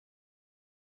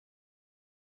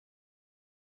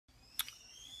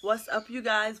What's up, you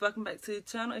guys? Welcome back to the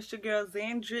channel. It's your girl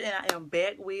Zandra, and I am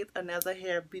back with another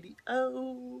hair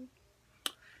video.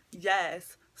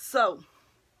 Yes. So,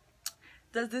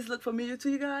 does this look familiar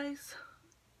to you guys?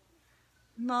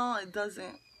 No, it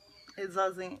doesn't. It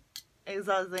doesn't. It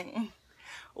doesn't.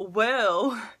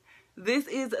 Well, this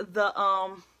is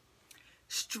the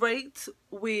straight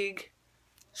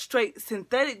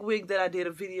synthetic wig that I did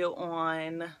a video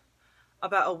on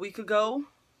about a week ago.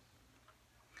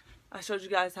 I showed you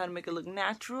guys how to make it look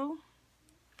natural,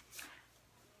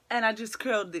 and I just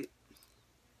curled it.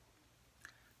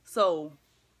 So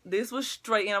this was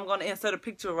straight, and I'm going to insert a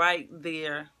picture right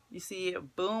there. You see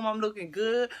it? Boom, I'm looking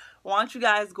good. Why don't you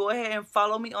guys go ahead and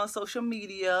follow me on social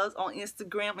medias, on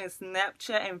Instagram and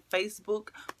Snapchat and Facebook,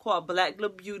 called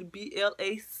Blacklilbeauty,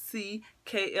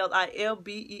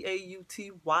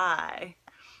 BLACKLILBEAUTY.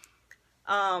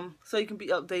 So you can be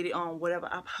updated on whatever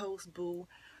I post, boo.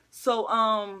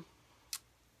 So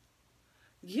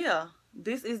yeah,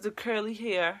 this is the curly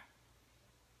hair,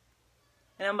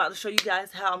 and I'm about to show you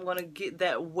guys how I'm gonna get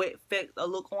that wet effect, a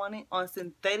look on it, on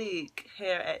synthetic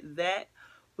hair at that.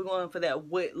 We're going for that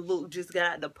wet look, just got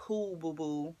out the pool, boo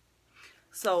boo.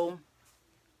 So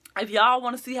if y'all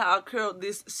want to see how I curled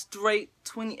this straight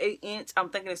 28 inch, I'm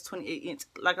thinking it's 28 inch.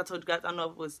 Like I told you guys, I don't know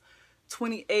if it was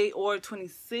 28 or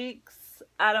 26.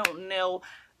 I don't know.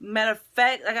 Matter of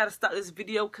fact, I gotta stop this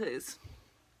video because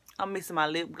I'm missing my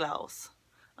lip gloss.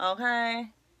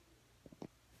 Okay.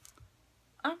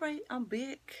 Alright, I'm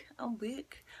back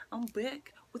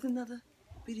with another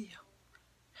video.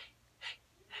 Hey.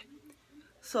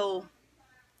 So,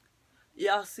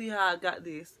 y'all see how I got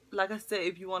this. Like I said,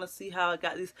 if you want to see how I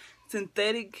got this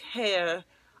synthetic hair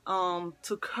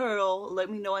to curl,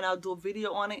 let me know and I'll do a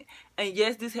video on it. And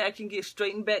yes, this hair can get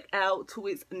straightened back out to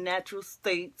its natural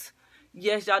state.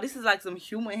 Yes, y'all, this is like some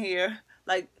human hair.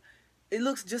 Like, it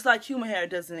looks just like human hair,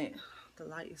 doesn't it? The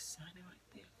light is shining right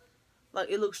there. Like,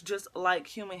 it looks just like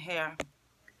human hair,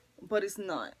 but it's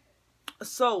not.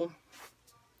 So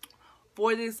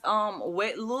for this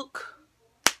wet look,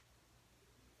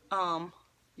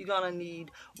 you're gonna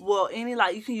need, well, any,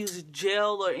 like, you can use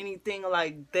gel or anything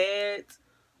like that.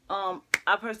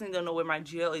 I personally don't know where my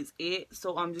gel is at,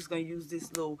 so I'm just gonna use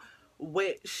this little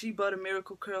wet Shea Butter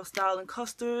Miracle Curl Styling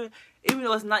Custard, even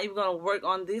though it's not even gonna work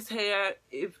on this hair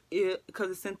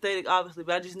because it's synthetic, obviously,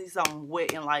 but I just need something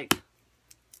wet and, like,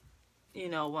 you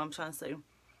know what I'm trying to say.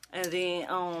 And then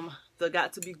the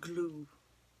Got To Be Glue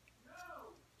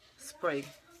spray,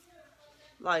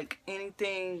 like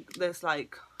anything that's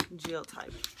like gel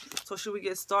type. So should we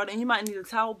get started? And you might need a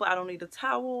towel, but I don't need a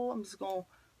towel. I'm just gonna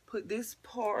put this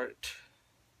part,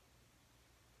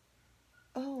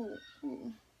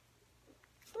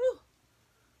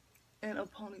 in a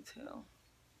ponytail.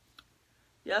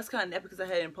 Yeah, it's kind of epic because I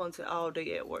had it in a ponytail all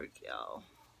day at work, y'all.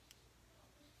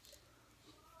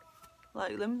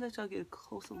 Like, let me let y'all get a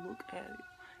closer look at it.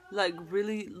 Like,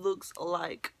 really looks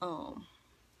like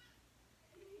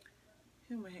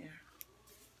human hair.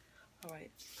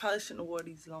 Alright, probably shouldn't have wore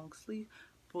these long sleeves,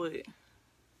 but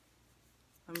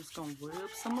I'm just gonna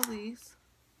rub some of these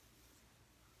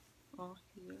on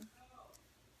here.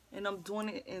 And I'm doing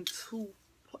it in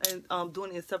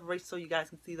doing it in separation so you guys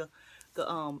can see the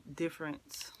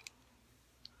difference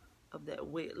of that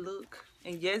wet look.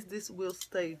 And yes, this will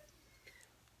stay.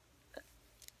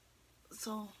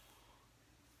 So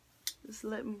just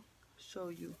let me show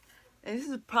you. And this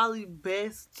is probably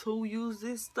best to use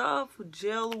this stuff,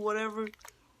 gel or whatever.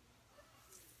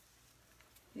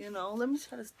 You know, let me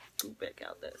try to scoop back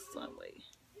out that sun way.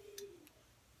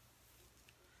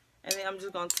 And then I'm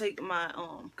just gonna take my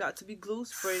Got To Be Glue,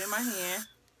 spray it in my hand,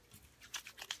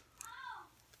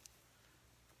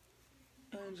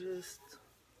 and just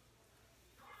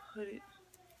put it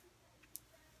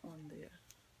on there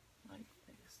like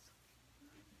this.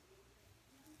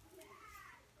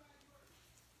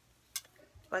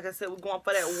 Like I said, we're going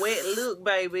for that wet look,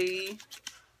 baby.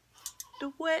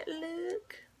 The wet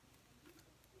look.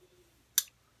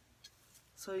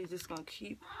 So you're just gonna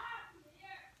keep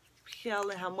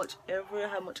peeling how much ever you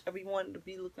want it to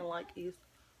be looking like is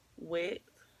wet.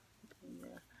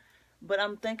 Yeah. But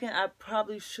I'm thinking I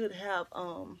probably should have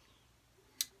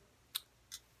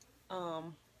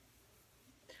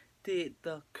did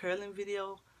the curling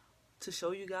video to show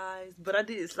you guys, but I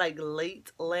did this like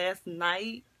late last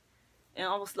night, and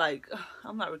I was like,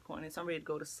 I'm not recording this, I'm ready to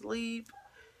go to sleep.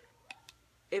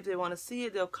 If they want to see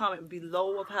it, they'll comment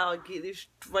below of how I get this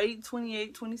straight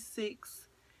 28, 26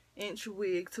 inch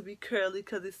wig to be curly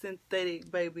because it's synthetic,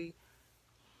 baby.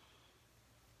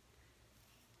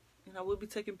 And I will be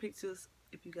taking pictures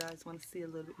if you guys want to see a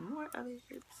little bit more of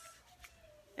it.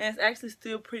 And it's actually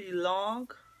still pretty long.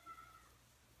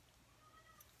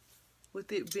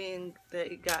 with it being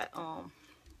that it got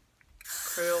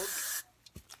curled.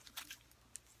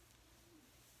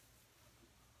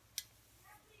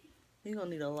 You're gonna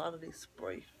need a lot of this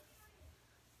spray.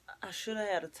 I should have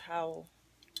had a towel,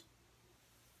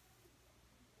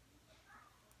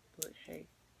 but hey,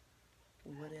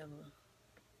 whatever.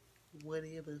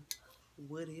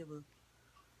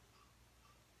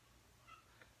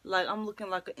 Like, I'm looking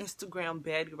like an Instagram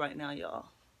baddie right now,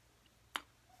 y'all.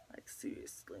 Like,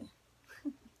 seriously.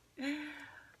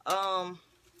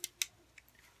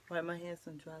 Right, my hands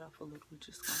done dried off a little. We're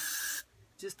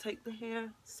just take the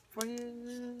hair, spread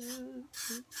it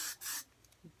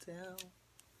down.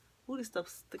 Ooh, this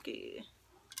stuff's sticky.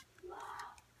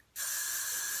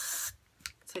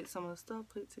 Take some of the stuff,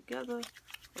 put it together.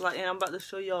 Like, and I'm about to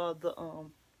show y'all the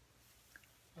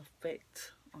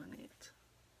effect on it.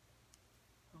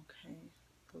 Okay,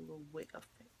 the little wet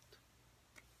effect.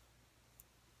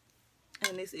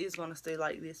 And this is gonna stay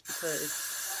like this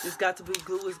because it's got to be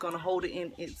glue. It's gonna hold it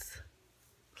in its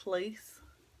place.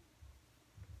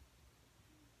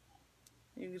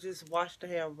 You can just wash the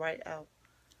hair right out.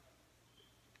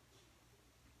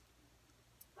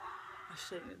 I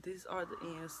show you. These are the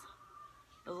ends.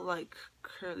 They look like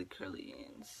curly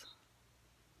ends.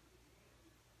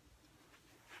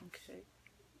 Okay.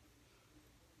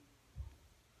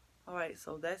 Alright,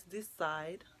 so that's this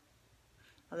side.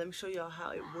 Now let me show y'all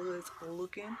how it was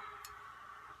looking.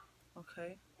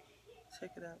 Okay.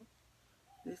 Check it out.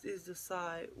 This is the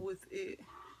side with it.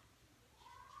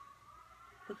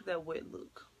 Look at that wet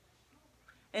look.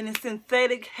 And it's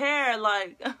synthetic hair.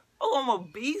 Like, oh, I'm a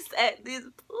beast at this.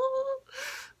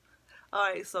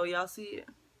 Alright, so y'all see it?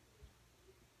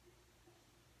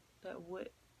 That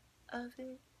wet of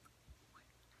it.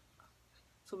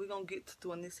 So we're gonna get to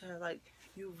doing this hair. Like,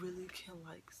 you really can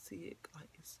like see it. Like,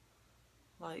 it's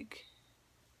like,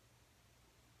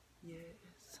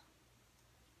 yes.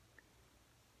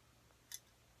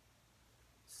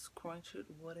 Scrunch it,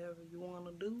 whatever you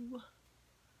wanna do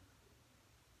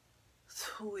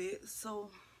to it.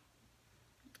 So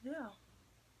yeah.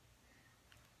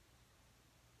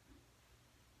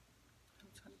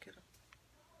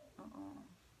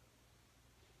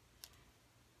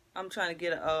 I'm trying to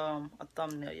get a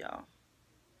thumbnail, y'all.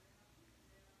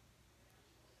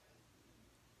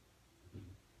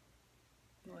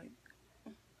 Like,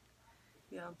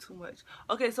 yeah, I'm too much.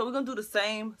 Okay, so we're gonna do the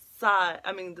same side.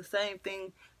 I mean, the same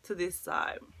thing to this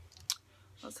side.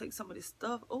 I'll take some of this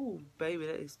stuff. Oh, baby,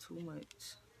 that is too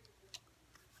much.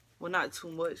 Well, not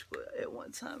too much, but at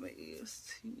one time it is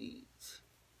too much.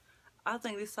 I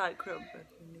think this side curled better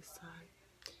than this side.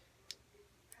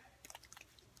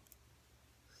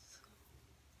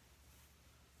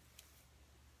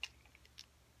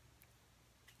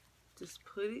 Just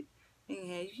put it in your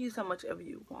hand. You can use how much ever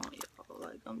you want, y'all.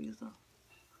 Like, I'm using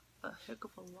a heck of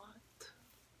a lot,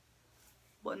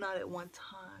 but not at one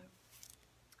time.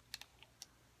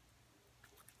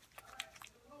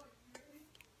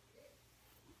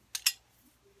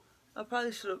 I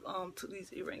probably should have took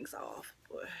these earrings off,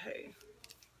 but hey,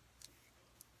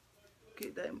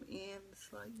 get them ends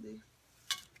like this.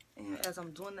 And as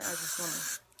I'm doing that, I just want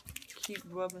to keep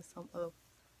rubbing some of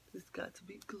this. Got to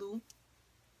be glue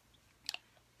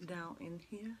down in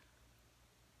here.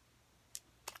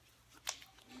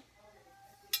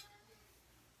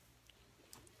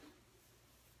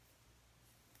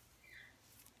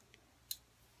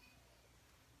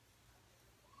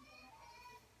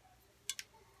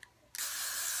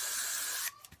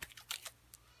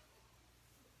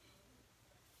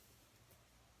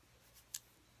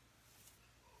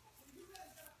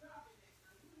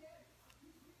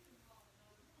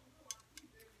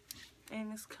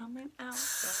 And it's coming out.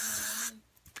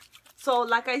 So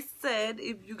like I said,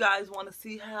 if you guys want to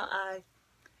see how I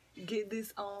get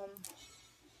this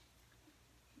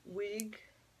wig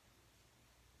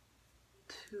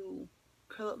to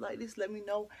curl up like this, let me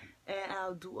know, and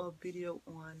I'll do a video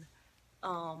on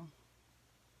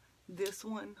this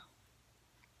one,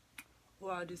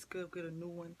 or I'll just go get a new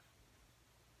one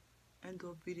and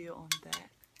do a video on that.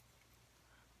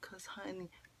 Cause honey,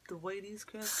 the way these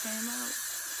curls came out,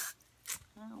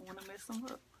 I don't want to mess them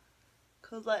up.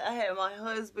 Cause like I had my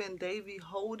husband Davey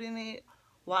holding it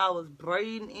while I was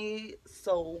braiding it,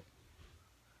 so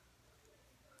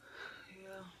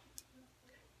yeah,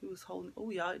 he was holding. Oh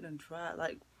y'all, it done dried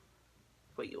like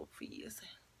for your feet.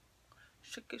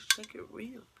 Shake it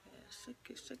real fast. Shake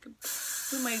it.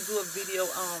 We may do a video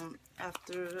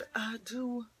after I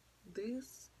do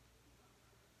this,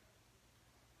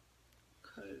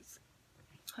 cause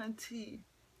hunty,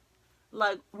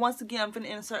 like once again I'm gonna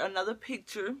insert another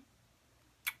picture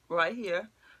right here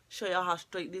show y'all how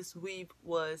straight this weave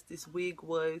was. This wig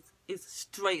was. It's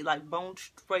straight, like bone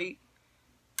straight.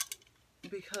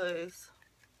 Because,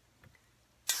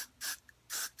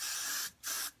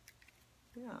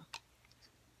 yeah.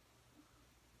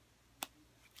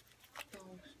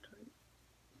 Bone straight.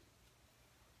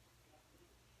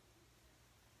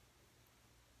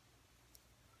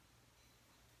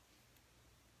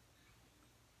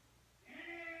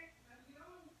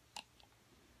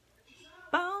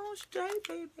 Bone straight,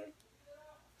 baby.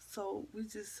 So we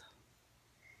just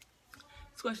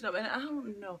squishing up, and I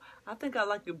don't know. I think I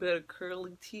like it better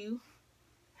curly too.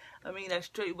 I mean, that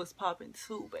straight was popping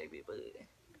too, baby, but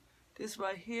this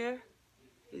right here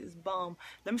is bomb.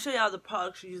 Let me show y'all the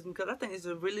products you're using, because I think it's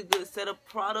a really good setup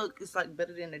product. It's like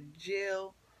better than a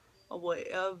gel or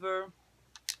whatever.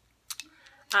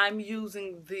 I'm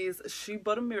using this Shea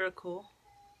Butter Miracle.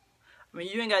 I mean,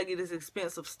 you ain't gotta get this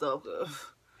expensive stuff.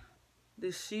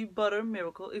 This Shea Butter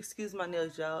Miracle. Excuse my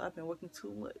nails, y'all. I've been working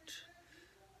too much.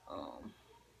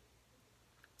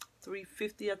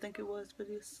 $3.50 I think it was for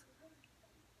this.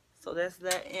 So that's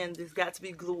that, and this got to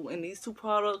be glue. And these two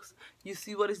products, you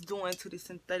see what it's doing to the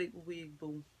synthetic wig,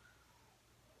 boo.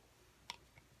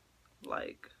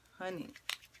 Like, honey,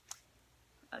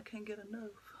 I can't get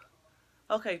enough.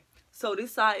 Okay, so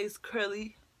this side is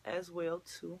curly as well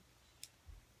too.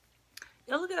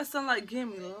 Y'all look at that sunlight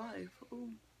giving me life.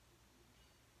 Ooh.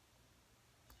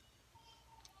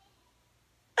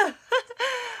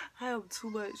 I have too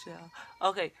much, y'all.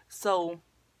 Okay, so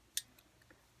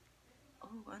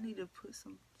I need to put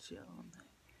some gel on that.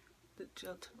 The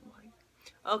gel to the white.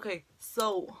 Okay,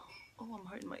 so I'm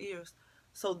hurting my ears.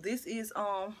 So this is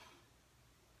the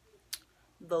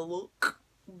look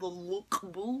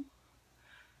boo.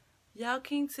 Y'all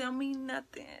can't tell me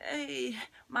nothing. Hey,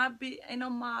 my bitch ain't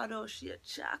no model, she a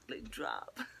chocolate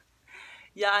drop.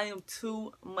 Yeah, I am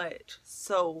too much.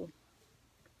 So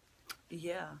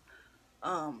yeah,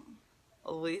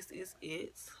 this is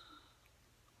it.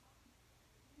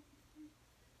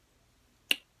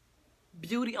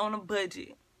 Beauty on a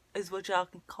budget is what y'all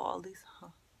can call this, huh?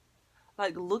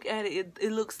 Like, look at it.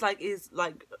 It looks like it's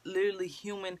like literally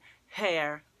human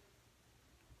hair.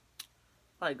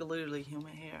 Like literally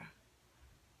human hair.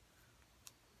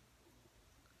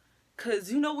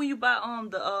 Cause you know when you buy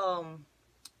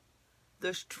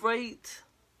the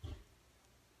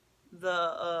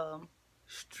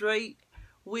straight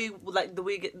wig, like the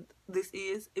wig this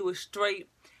is, it was straight,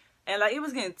 and like it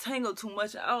was getting tangled too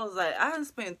much. I was like, I done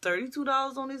spent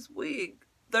 $32 on this wig,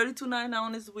 $32.99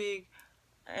 on this wig,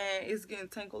 and it's getting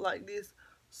tangled like this.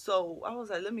 So I was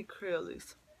like, let me curl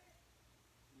this.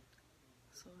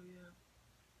 So yeah,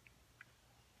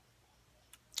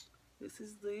 this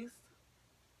is this.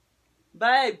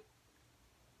 Babe,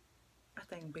 I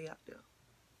think Babe out there.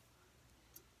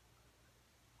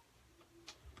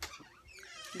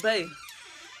 Babe.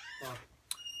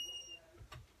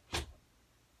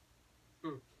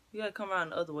 You gotta come around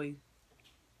the other way.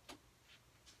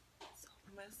 So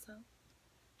messed up.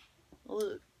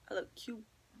 Look, I look cute.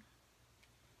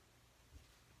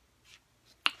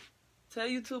 Tell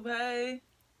YouTube, hey.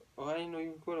 Oh, I didn't know you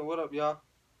were recording. What up, y'all?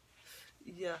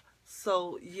 Yeah.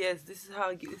 So yes, this is how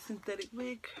I get the synthetic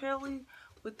wig curly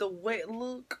with the wet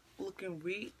look, looking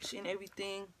rich and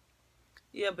everything.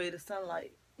 Yeah, babe, the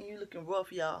sunlight. And you looking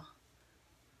rough, y'all.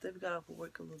 They got off of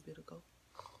work a little bit ago.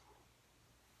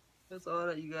 That's all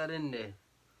that you got in there.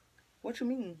 What you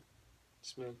mean? It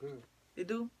smell good. It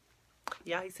do?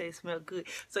 Yeah, he said it smell good.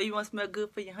 So you want to smell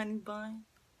good for your honey bun?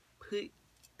 Put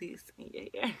this in your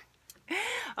hair.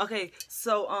 Okay,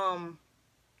 so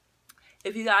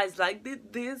if you guys liked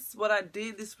this, what I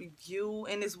did, this review,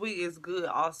 and this wig is good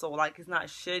also. Like, it's not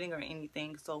shedding or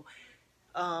anything. So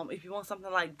if you want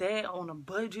something like that on a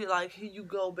budget, like, here you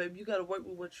go, baby. You gotta work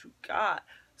with what you got.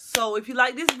 So if you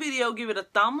like this video, give it a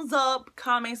thumbs up,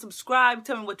 comment, subscribe,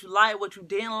 tell me what you like, what you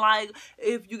didn't like.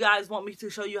 If you guys want me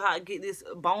to show you how to get this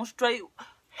bone straight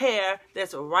hair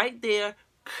that's right there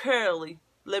curly,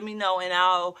 let me know, and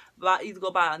I'll either go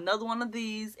buy another one of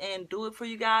these and do it for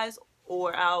you guys,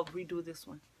 or I'll redo this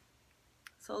one.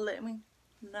 So let me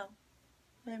know.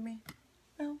 Let me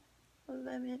know.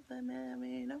 Let me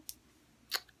know.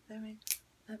 Let me.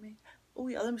 Oh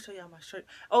yeah, let me show y'all my shirt.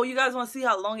 Oh, you guys want to see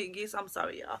how long it gets? I'm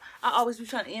sorry, y'all. I always be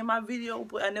trying to end my video,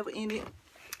 but I never end it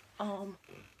on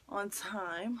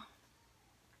time.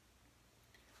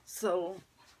 So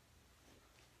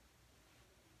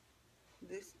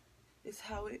this is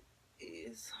how it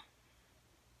is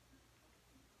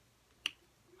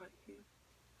right here.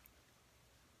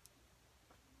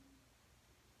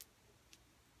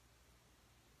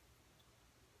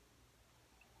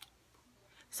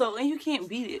 So, and you can't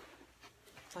beat it.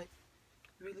 It's like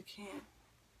really can't.